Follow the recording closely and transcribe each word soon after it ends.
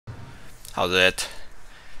How's it?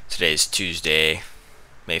 Today's Tuesday,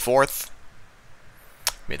 May 4th.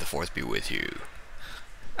 May the 4th be with you.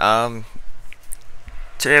 Um,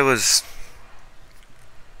 Today was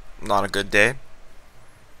not a good day.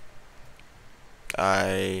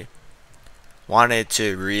 I wanted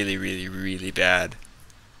to really bad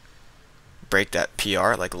break that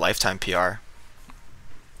PR, like lifetime PR,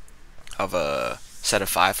 of a set of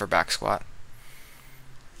 5 for back squat.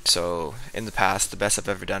 So, in the past, the best I've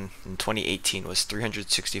ever done in 2018 was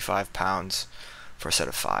 365 pounds for a set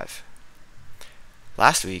of 5.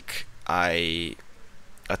 Last week, I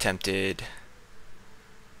attempted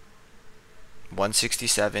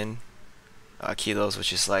 167 kilos,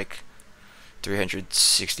 which is like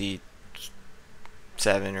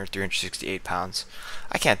 367 or 368 pounds.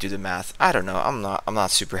 I can't do the math. I don't know. I'm not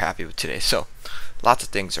super happy with today. So lots of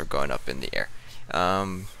things are going up in the air.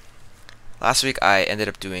 Last week I ended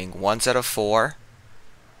up doing one set of 4.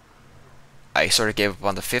 I sort of gave up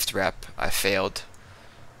on the 5th rep. I failed,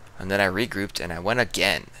 and then I regrouped and I went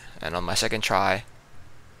again. And on my second try,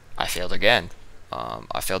 I failed again.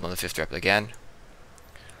 I failed on the 5th rep again,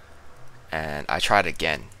 and I tried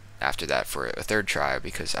again after that for a 3rd try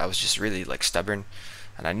because I was just really like stubborn,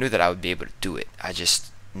 and I knew that I would be able to do it. I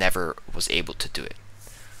just never was able to do it.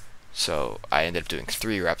 So I ended up doing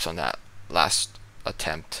 3 reps on that last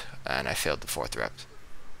attempt, and I failed the 4th rep.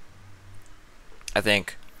 I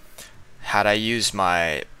think had I used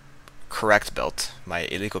my correct belt, my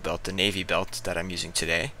illegal belt, the navy belt that I'm using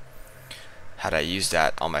today, had I used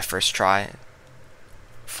that on my first try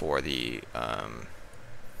for the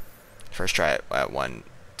first try at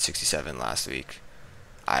 167 last week,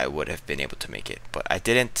 I would have been able to make it, but I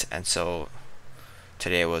didn't, and so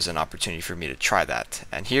today was an opportunity for me to try that,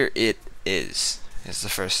 and here it is. It's the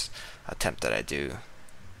first attempt that I do,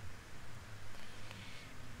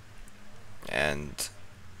 and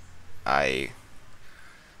I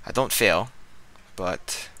don't fail,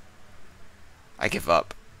 but I give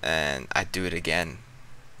up and I do it again.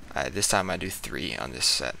 This time I do 3 on this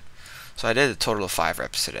set, so I did a total of 5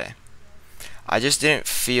 reps today. I just didn't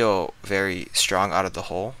feel very strong out of the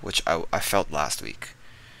hole, which I felt last week.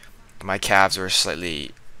 My calves were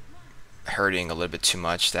slightly hurting a little bit too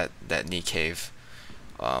much. That knee cave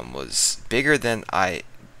was bigger than I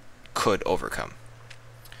could overcome.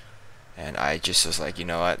 And I just was like, you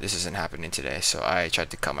know what, this isn't happening today. So I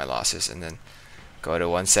tried to cut my losses and then go to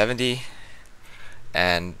 170.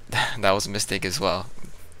 And that was a mistake as well.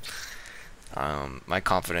 My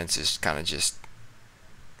confidence is kind of just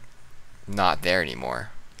not there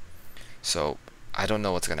anymore. So I don't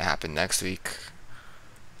know what's going to happen next week.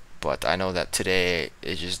 But I know that today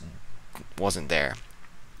it just wasn't there.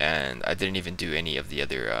 And I didn't even do any of the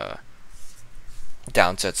other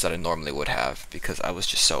down sets that I normally would have because I was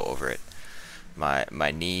just so over it.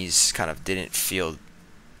 My knees kind of didn't feel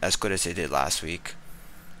as good as they did last week.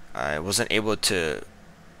 I wasn't able to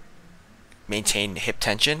maintain hip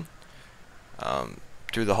tension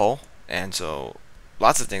through the hole, and so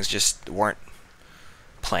lots of things just weren't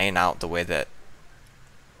playing out the way that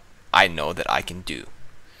I know that I can do.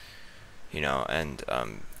 And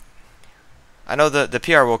I know the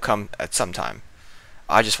PR will come at some time.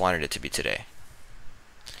 I just wanted it to be today,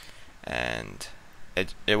 and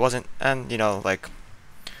it wasn't. And like,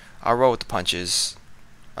 I'll roll with the punches.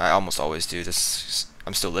 I almost always do.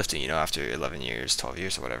 I'm still lifting, after 11 years, 12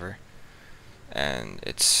 years, or whatever, and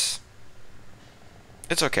it's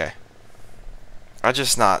okay. I'm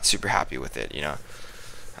just not super happy with it,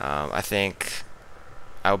 I think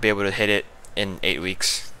I'll be able to hit it in 8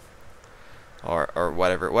 weeks, or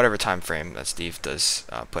whatever time frame that Steve does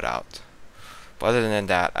put out. But other than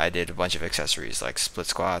that, I did a bunch of accessories like split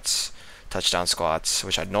squats, touchdown squats,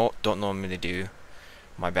 which I don't normally do.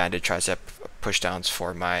 My banded tricep pushdowns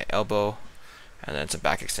for my elbow, and then some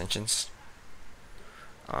back extensions.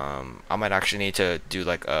 I might actually need to do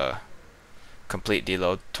like a complete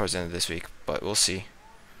deload towards the end of this week, but we'll see.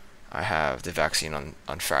 I have the vaccine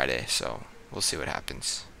on Friday, so we'll see what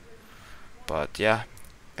happens. But yeah,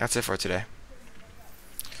 that's it for today.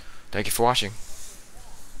 Thank you for watching.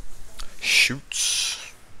 Shoots.